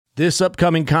This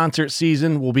upcoming concert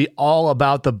season will be all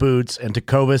about the boots, and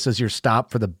Tecovas is your stop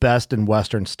for the best in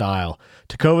Western style.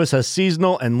 Tecovas has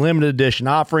seasonal and limited edition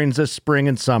offerings this spring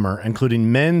and summer,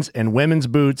 including men's and women's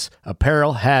boots,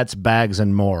 apparel, hats, bags,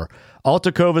 and more. All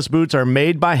Tecovas boots are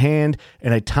made by hand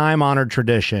in a time-honored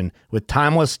tradition with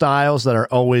timeless styles that are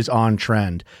always on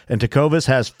trend. And Tecovas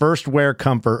has first wear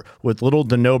comfort with little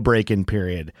to no break-in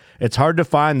period. It's hard to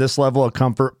find this level of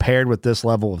comfort paired with this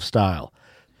level of style.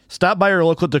 Stop by your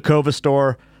local Tecovas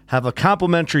store, have a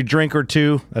complimentary drink or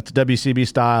two, that's WCB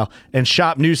style, and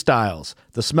shop new styles.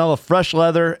 The smell of fresh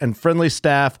leather and friendly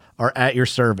staff are at your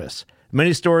service.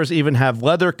 Many stores even have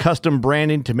leather custom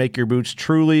branding to make your boots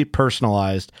truly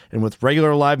personalized. And with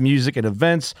regular live music and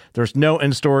events, there's no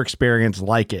in-store experience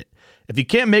like it. If you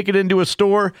can't make it into a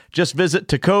store, just visit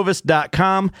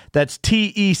tecovas.com. That's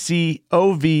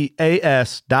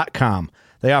TECOVAS.com.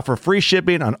 They offer free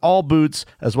shipping on all boots,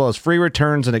 as well as free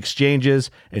returns and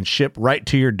exchanges, and ship right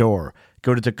to your door.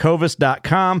 Go to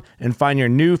tecovas.com and find your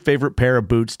new favorite pair of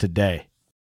boots today.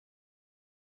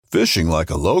 Fishing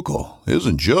like a local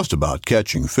isn't just about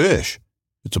catching fish.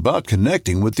 It's about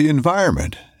connecting with the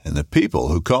environment and the people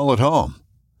who call it home.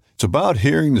 It's about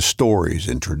hearing the stories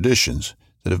and traditions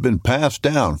that have been passed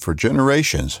down for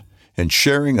generations and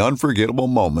sharing unforgettable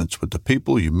moments with the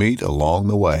people you meet along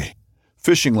the way.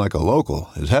 Fishing like a local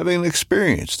is having an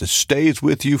experience that stays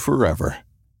with you forever.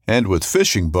 And with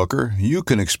Fishing Booker, you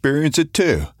can experience it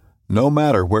too, no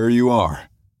matter where you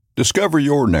are. Discover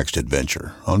your next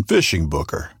adventure on Fishing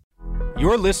Booker.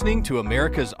 You're listening to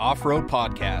America's Off-Road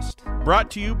Podcast. Brought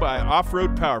to you by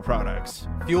Off-Road Power Products.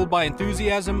 Fueled by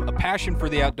enthusiasm, a passion for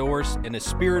the outdoors, and a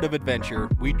spirit of adventure,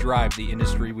 we drive the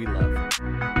industry we love.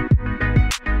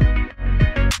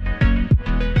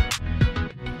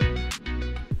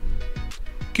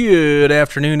 Good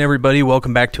afternoon, everybody.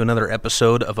 Welcome back to another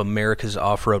episode of America's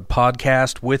Off-Road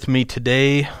Podcast. With me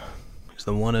today is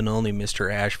the one and only Mr.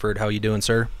 Ashford. How you doing,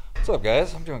 sir? What's up,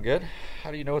 guys? I'm doing good.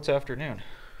 How do you know it's afternoon?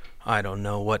 I don't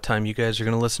know what time you guys are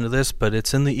going to listen to this, but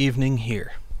it's in the evening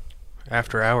here,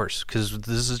 after hours, because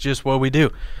this is just what we do.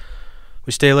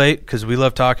 We stay late because we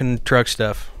love talking truck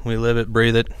stuff. We live it,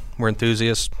 breathe it. We're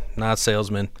enthusiasts, not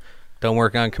salesmen. Don't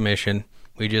work on commission.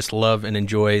 We just love and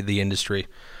enjoy the industry.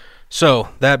 So,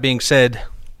 that being said,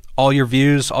 all your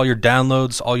views, all your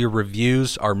downloads, all your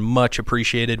reviews are much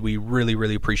appreciated. We really,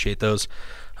 really appreciate those.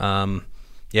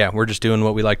 We're just doing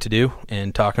what we like to do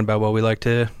and talking about what we like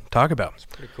to talk about. It's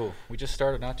pretty cool. We just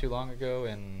started not too long ago,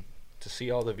 and to see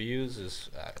all the views is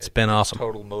it's been awesome.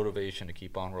 Total motivation to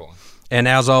keep on rolling. And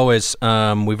as always,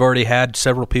 we've already had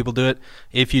several people do it.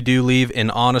 If you do leave an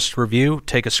honest review,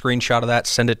 take a screenshot of that,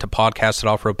 send it to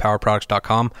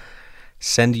podcast@offroadpowerproducts.com.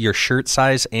 Send your shirt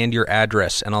size and your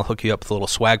address, and I'll hook you up with a little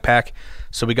swag pack.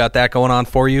 So we got that going on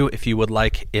for you. If you would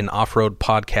like an Off-Road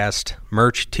Podcast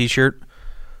merch t-shirt,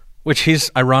 which he's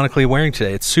ironically wearing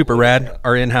today. It's super rad.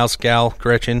 Our in-house gal,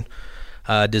 Gretchen,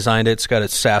 designed it. It's got a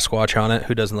Sasquatch on it.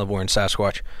 Who doesn't love wearing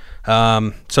Sasquatch?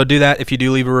 So do that. If you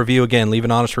do leave a review, again, leave an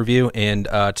honest review and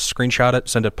screenshot it.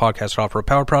 Send it to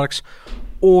podcast@offroadpowerproducts,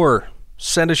 or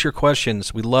send us your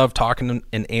questions. We love talking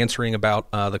and answering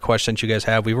about the questions you guys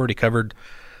have. We've already covered,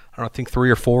 I think 3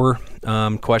 or 4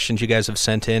 questions you guys have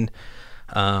sent in.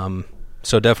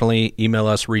 So definitely email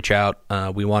us, reach out.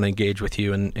 We want to engage with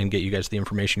you and get you guys the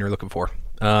information you're looking for.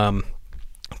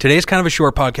 Today's kind of a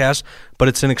short podcast, but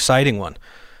it's an exciting one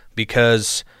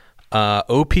because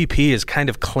OPP has kind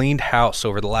of cleaned house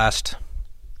over the last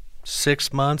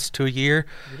 6 months to a year.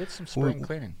 You did some spring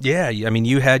cleaning. Yeah, I mean,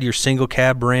 you had your single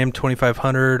cab Ram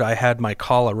 2500. I had my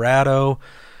Colorado.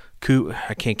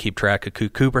 I can't keep track of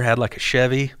Cooper had like a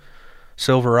Chevy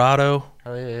Silverado.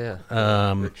 Oh,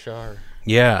 yeah. Rick Shaw.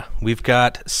 Yeah, we've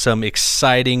got some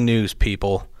exciting news,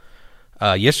 people.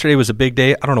 Yesterday was a big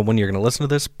day. I don't know when you're going to listen to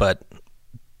this, but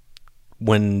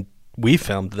when we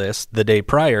filmed this, the day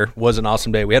prior was an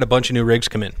awesome day. We had a bunch of new rigs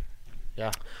come in.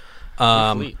 Yeah.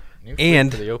 New fleet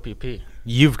and for the OPP.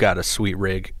 You've got a sweet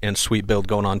rig and sweet build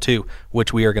going on too,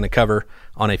 which we are going to cover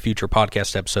on a future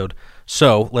podcast episode.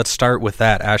 So let's start with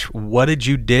that. Ash, what did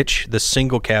you ditch the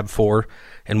single cab for,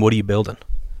 and what are you building?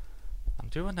 I'm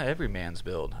doing the everyman's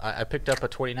build. I picked up a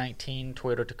 2019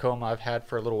 Toyota Tacoma I've had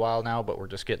for a little while now, but we're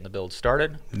just getting the build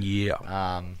started.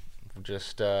 Yeah.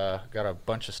 Just got a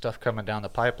bunch of stuff coming down the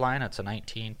pipeline. It's a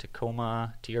 19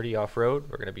 Tacoma TRD off-road.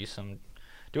 We're going to be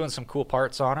doing some cool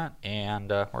parts on it, and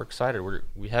we're excited.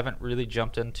 We haven't really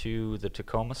jumped into the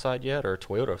Tacoma side yet, or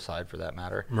Toyota side for that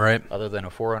matter. Right. Other than a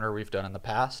 4Runner we've done in the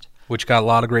past. Which got a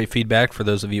lot of great feedback for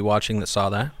those of you watching that saw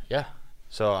that. Yeah.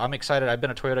 So I'm excited. I've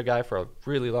been a Toyota guy for a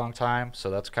really long time, so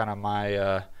that's kind of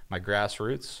my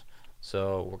grassroots.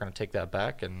 So we're going to take that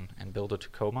back and build a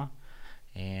Tacoma.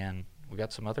 And we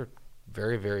got some other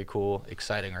very, very cool,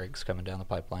 exciting rigs coming down the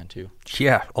pipeline too.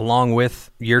 Yeah, along with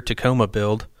your Tacoma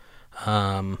build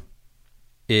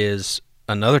is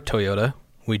another Toyota.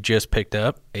 We just picked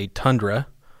up a Tundra,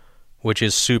 which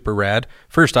is super rad.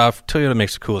 First off, Toyota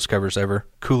makes the coolest colors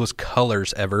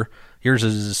ever. Yours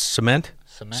is cement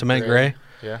gray.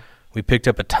 Yeah. We picked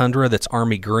up a Tundra that's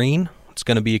army green. It's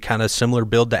going to be kind of similar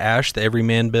build to Ash, the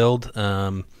everyman build,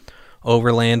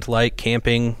 overland-like,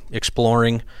 camping,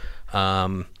 exploring.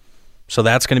 So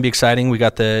that's going to be exciting. We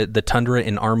got the Tundra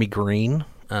in army green.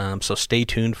 So stay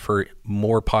tuned for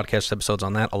more podcast episodes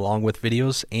on that, along with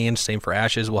videos. And same for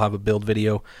Ash's. We'll have a build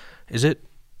video.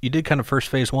 You did kind of first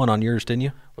phase 1 on yours, didn't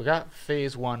you? We got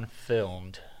phase 1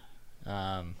 filmed.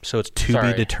 So it's to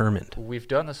be determined. We've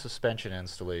done the suspension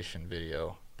installation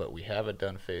video, but we haven't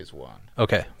done phase 1.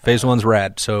 Okay. Phase 1's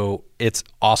rad. So it's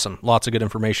awesome. Lots of good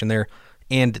information there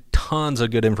and tons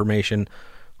of good information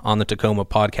on the Tacoma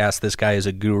podcast. This guy is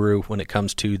a guru when it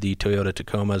comes to the Toyota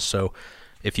Tacomas. So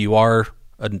if you are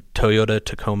a Toyota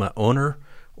Tacoma owner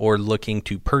or looking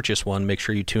to purchase one, make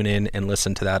sure you tune in and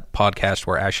listen to that podcast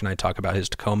where Ash and I talk about his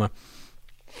Tacoma.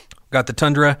 Got the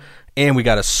Tundra, and we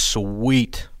got a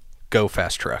sweet Go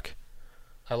Fast truck.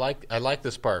 I like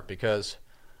this part because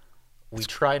we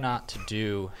try not to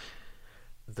do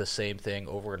the same thing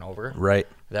over and over. Right.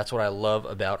 That's what I love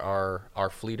about our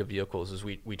fleet of vehicles is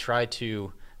we try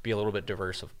to be a little bit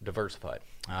diversified.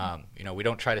 We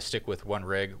don't try to stick with one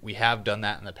rig. We have done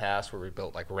that in the past where we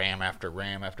built like Ram after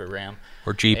Ram after Ram.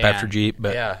 Or Jeep after Jeep.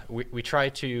 But yeah, we try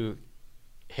to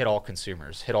hit all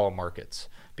consumers, hit all markets,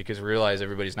 because we realize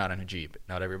everybody's not in a Jeep.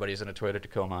 Not everybody's in a Toyota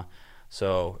Tacoma.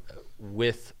 So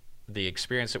with the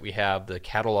experience that we have, the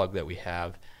catalog that we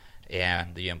have,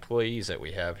 and the employees that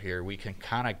we have here, we can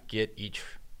kind of get each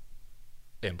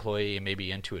employee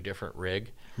maybe into a different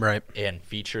rig, right, and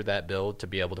feature that build to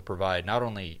be able to provide not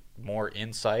only more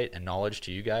insight and knowledge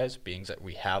to you guys, being that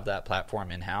we have that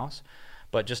platform in-house,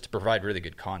 but just to provide really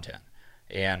good content.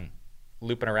 And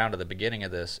looping around to the beginning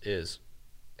of this is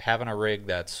having a rig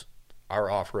that's our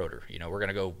off-roader. We're going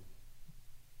to go,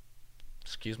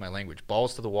 excuse my language,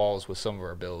 balls to the walls with some of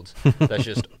our builds. That's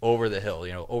just over the hill,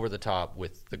 over the top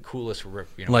with the coolest,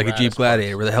 like a Jeep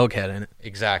Gladiator with a Hellcat in it.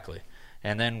 Exactly.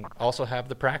 And then also have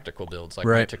the practical builds like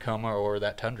right. the Tacoma or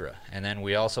that Tundra. And then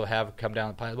we also have come down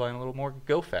the pipeline a little more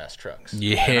Go Fast trucks.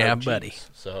 Yeah, buddy.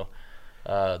 So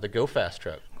the Go Fast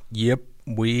truck. Yep.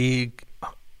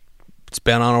 It's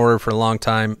been on order for a long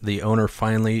time. The owner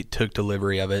finally took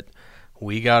delivery of it.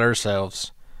 We got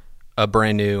ourselves a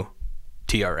brand new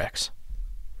TRX.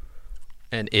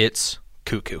 And it's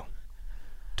cuckoo,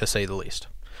 to say the least.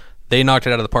 They knocked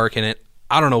it out of the park in it.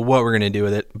 I don't know what we're going to do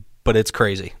with it, but it's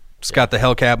crazy. It's got the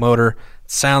Hellcat motor.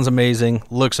 Sounds amazing.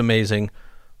 Looks amazing.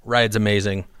 Rides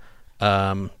amazing.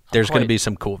 There's going to be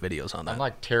some cool videos on that. I'm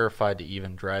like terrified to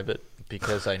even drive it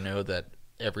because I know that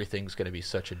everything's going to be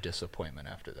such a disappointment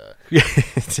after that.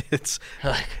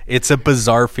 It's a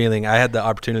bizarre feeling. I had the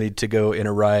opportunity to go in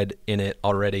a ride in it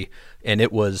already, and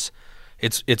it's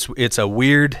a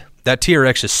weird. That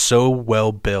TRX is so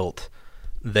well built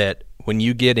that when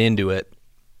you get into it,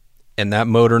 and that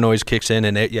motor noise kicks in,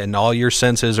 and all your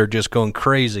senses are just going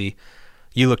crazy,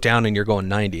 you look down and you're going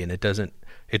 90, and it doesn't.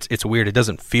 It's weird. It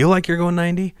doesn't feel like you're going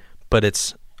 90, but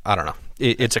I don't know.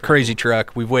 It's a crazy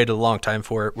truck. We've waited a long time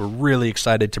for it. We're really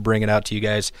excited to bring it out to you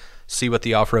guys, see what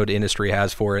the off-road industry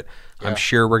has for it. Yeah. I'm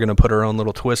sure we're going to put our own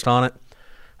little twist on it.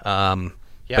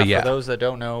 For those that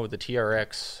don't know, the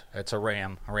TRX, it's a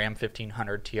Ram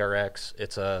 1500 TRX.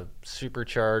 It's a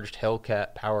supercharged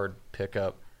Hellcat-powered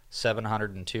pickup.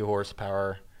 702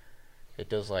 horsepower. It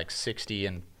does like 60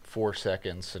 in 4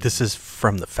 seconds. This is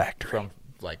from the factory. From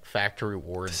like factory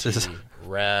warranty,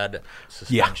 rad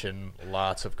suspension,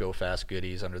 lots of Go Fast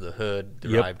goodies under the hood,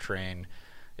 drivetrain.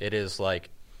 It is like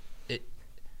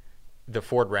the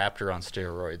Ford Raptor on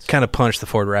steroids. Kind of punched the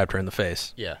Ford Raptor in the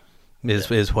face. Yeah.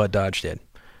 Is what Dodge did.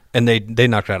 And they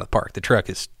knocked it out of the park. The truck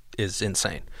is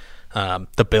insane.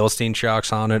 The Bilstein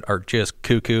shocks on it are just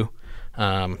cuckoo.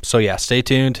 Stay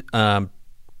tuned.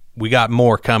 We got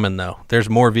more coming though. There's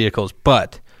more vehicles,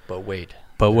 but wait.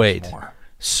 More.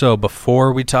 So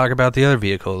before we talk about the other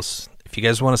vehicles, if you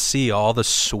guys want to see all the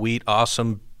sweet,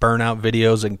 awesome burnout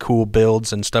videos and cool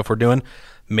builds and stuff we're doing,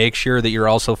 make sure that you're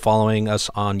also following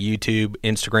us on YouTube,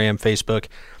 Instagram, Facebook.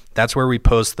 That's where we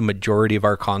post the majority of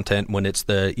our content when it's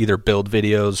the either build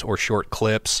videos or short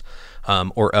clips.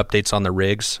 Or updates on the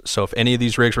rigs. So if any of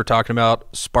these rigs we're talking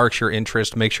about sparks your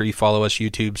interest, make sure you follow us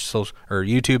YouTube,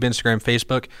 Instagram,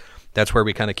 Facebook. That's where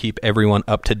we kind of keep everyone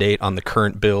up to date on the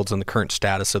current builds and the current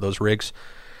status of those rigs.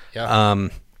 Yeah.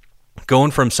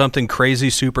 going from something crazy,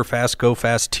 super fast, go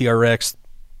fast, TRX,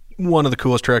 one of the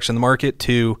coolest trucks in the market,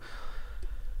 to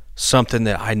something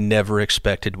that I never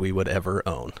expected we would ever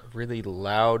own. Really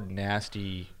loud,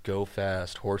 nasty, go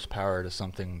fast horsepower to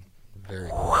something very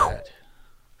quiet.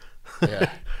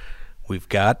 Yeah. We've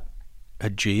got a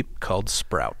Jeep called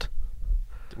Sprout.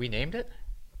 We named it?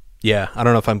 Yeah, I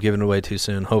don't know if I'm giving it away too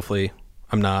soon. Hopefully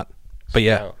I'm not. But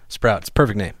yeah, Sprout. It's a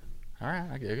perfect name. All right,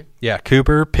 I get it. Yeah,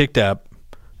 Cooper picked up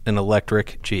an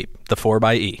electric Jeep, the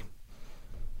 4xe.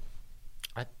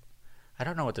 I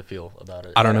don't know what to feel about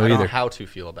it. I don't know either. How to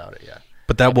feel about it yet.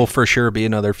 But that will for sure be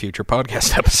another future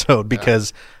podcast episode,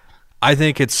 because I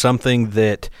think it's something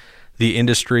that the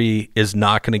industry is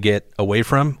not going to get away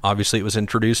from. Obviously, it was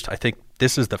introduced. I think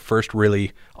this is the first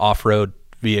really off-road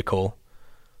vehicle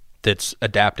that's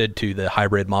adapted to the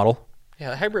hybrid model.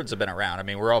 Yeah, the hybrids have been around. I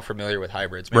mean, we're all familiar with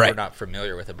hybrids. Maybe we're not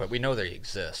familiar with it, but we know they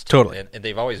exist. Totally. And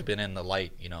they've always been in the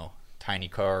light, tiny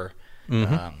car,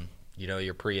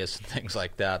 your Prius and things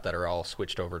like that are all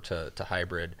switched over to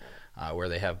hybrid, where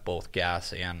they have both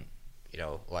gas and,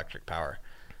 electric power.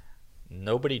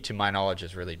 Nobody, to my knowledge,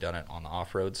 has really done it on the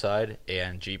off-road side,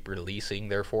 and Jeep releasing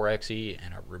their 4xe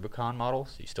and a Rubicon model,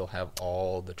 so you still have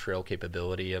all the trail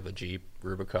capability of a Jeep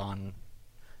Rubicon,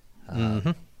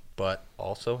 but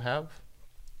also have...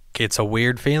 It's a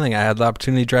weird feeling. I had the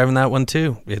opportunity driving that one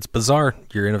too. It's bizarre.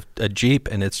 You're in a Jeep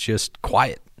and it's just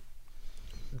quiet.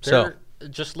 So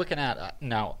just looking at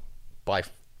now,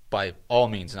 by all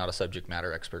means, not a subject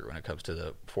matter expert when it comes to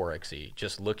the 4xe.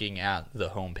 Just looking at the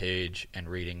homepage and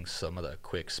reading some of the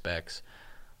quick specs,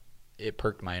 it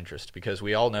perked my interest, because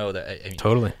we all know that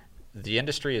totally the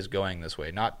industry is going this way.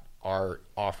 Not our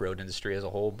off-road industry as a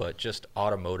whole, but just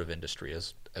automotive industry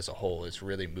as a whole is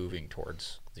really moving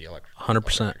towards the electric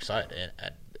 100% side.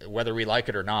 And whether we like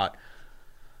it or not,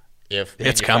 if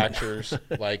it's manufacturers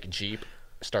like Jeep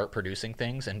start producing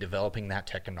things and developing that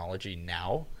technology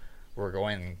now, we're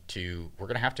going to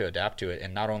have to adapt to it.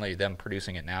 And not only them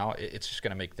producing it now, it's just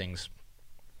going to make things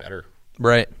better.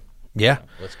 Right. Yeah.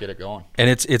 Let's get it going. And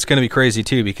it's going to be crazy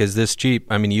too, because this Jeep,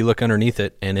 I mean, you look underneath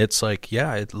it and it's like,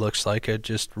 yeah, it looks like a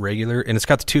just regular, and it's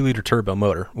got the 2-liter turbo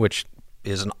motor, which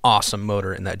is an awesome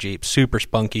motor in that Jeep. Super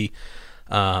spunky.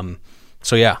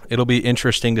 So yeah, it'll be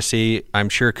interesting to see. I'm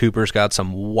sure Cooper's got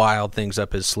some wild things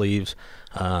up his sleeves.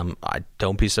 I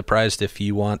don't be surprised if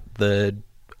you want the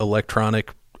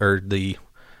electronic or the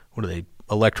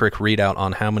electric readout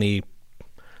on how many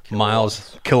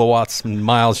kilowatts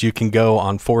miles you can go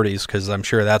on 40s, because I'm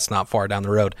sure that's not far down the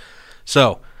road.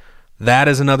 So that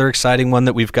is another exciting one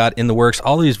that we've got in the works.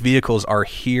 All these vehicles are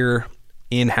here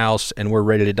in-house and we're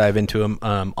ready to dive into them.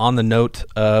 On the note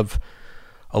of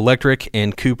electric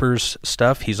and Cooper's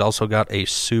stuff, he's also got a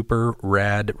super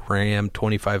rad Ram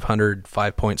 2500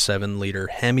 5.7 liter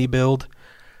Hemi build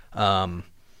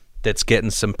that's getting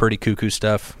some pretty cuckoo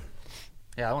stuff.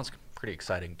 Yeah, that one's pretty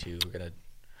exciting too. We're going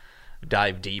to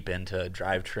dive deep into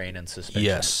drivetrain and suspension,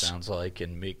 yes, it sounds like,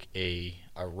 and make a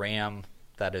Ram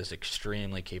that is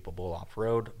extremely capable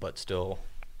off-road but still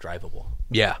drivable.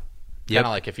 Yeah. Kind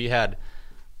of like if you had,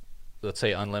 let's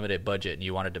say, unlimited budget and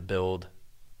you wanted to build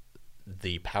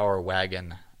the power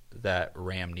wagon that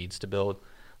Ram needs to build.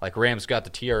 Like Ram's got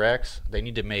the TRX, they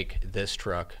need to make this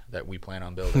truck that we plan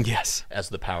on building as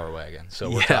the power wagon. So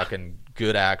we're talking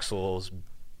good axles,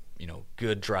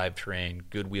 good drivetrain,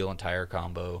 good wheel and tire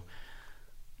combo.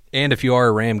 And if you are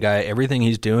a Ram guy, everything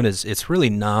he's doing it's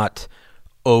really not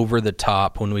over the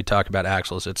top when we talk about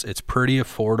axles. It's pretty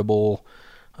affordable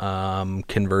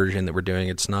conversion that we're doing.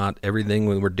 It's not everything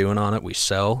we're doing on it we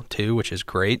sell too, which is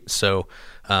great. So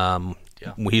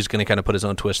he's going to kind of put his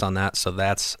own twist on that. So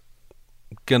that's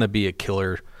going to be a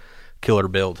killer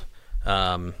build.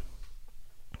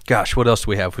 Gosh, what else do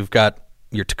we have? We've got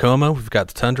your Tacoma, we've got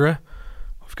the Tundra,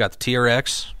 we've got the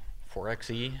TRX, 4xe,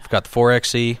 we've got the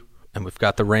 4xe, and we've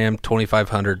got the Ram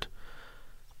 2500,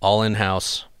 all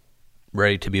in-house,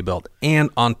 ready to be built. And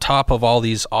on top of all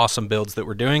these awesome builds that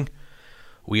we're doing,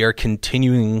 we are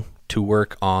continuing to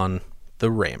work on the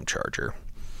Ram Charger.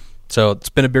 So it's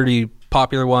been a pretty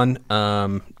popular one.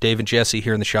 Dave and Jesse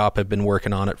here in the shop have been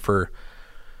working on it for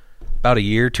about 2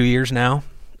 years now.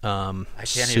 I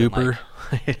can't even,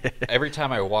 every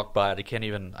time I walk by it, I can't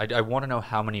even, I want to know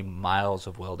how many miles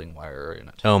of welding wire are in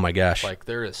it. Oh my gosh. Like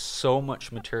there is so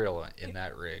much material in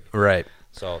that rig. Right.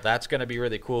 So that's going to be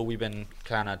really cool. We've been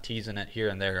kind of teasing it here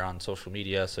and there on social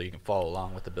media, so you can follow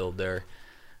along with the build there.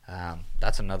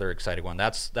 That's another exciting one.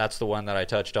 That's the one that I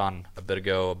touched on a bit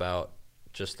ago about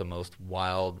just the most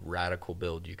wild, radical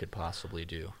build you could possibly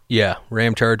do. Yeah,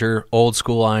 Ram Charger, old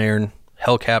school iron,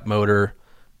 Hellcat motor,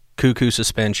 cuckoo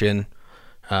suspension,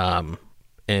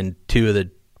 and two of the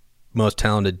most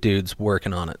talented dudes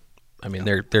working on it. I mean,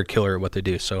 they're killer at what they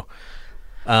do. So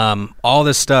all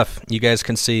this stuff you guys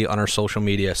can see on our social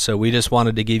media. So we just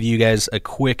wanted to give you guys a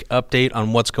quick update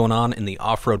on what's going on in the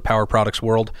off-road power products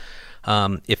world.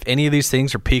 If any of these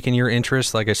things are piquing your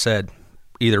interest, like I said,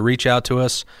 either reach out to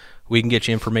us. We can get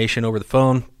you information over the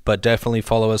phone, but definitely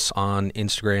follow us on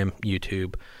Instagram,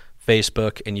 YouTube,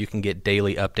 Facebook, and you can get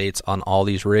daily updates on all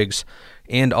these rigs.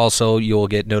 And also you'll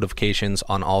get notifications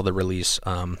on all the release.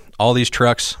 All these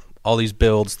trucks, all these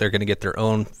builds, they're going to get their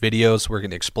own videos. We're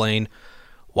going to explain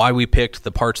why we picked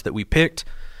the parts that we picked.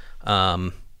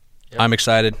 I'm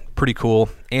excited. Pretty cool.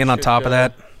 And on top of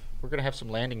that, we're going to have some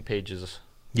landing pages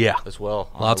yeah, as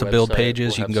well. Lots of build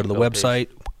pages. You can go to the website,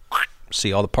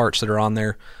 see all the parts that are on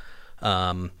there.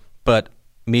 But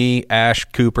me, Ash,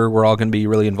 Cooper, we're all going to be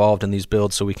really involved in these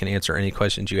builds, so we can answer any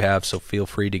questions you have. So feel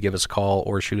free to give us a call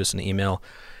or shoot us an email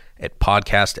at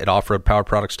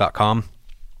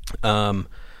podcast@offroadpowerproducts.com.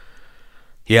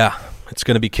 Yeah, it's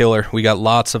going to be killer. We got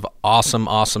lots of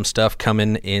awesome stuff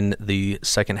coming in the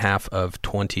second half of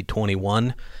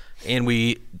 2021, and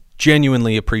we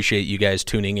genuinely appreciate you guys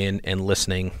tuning in and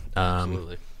listening.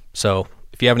 Absolutely. So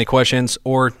if you have any questions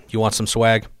or you want some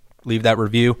swag, leave that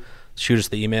review. Shoot us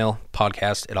the email,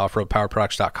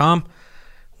 podcast@offroadpowerproducts.com.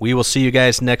 We will see you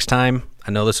guys next time.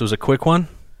 I know this was a quick one,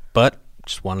 but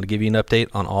just wanted to give you an update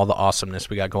on all the awesomeness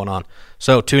we got going on.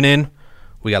 So tune in.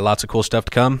 We got lots of cool stuff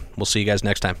to come. We'll see you guys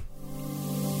next time.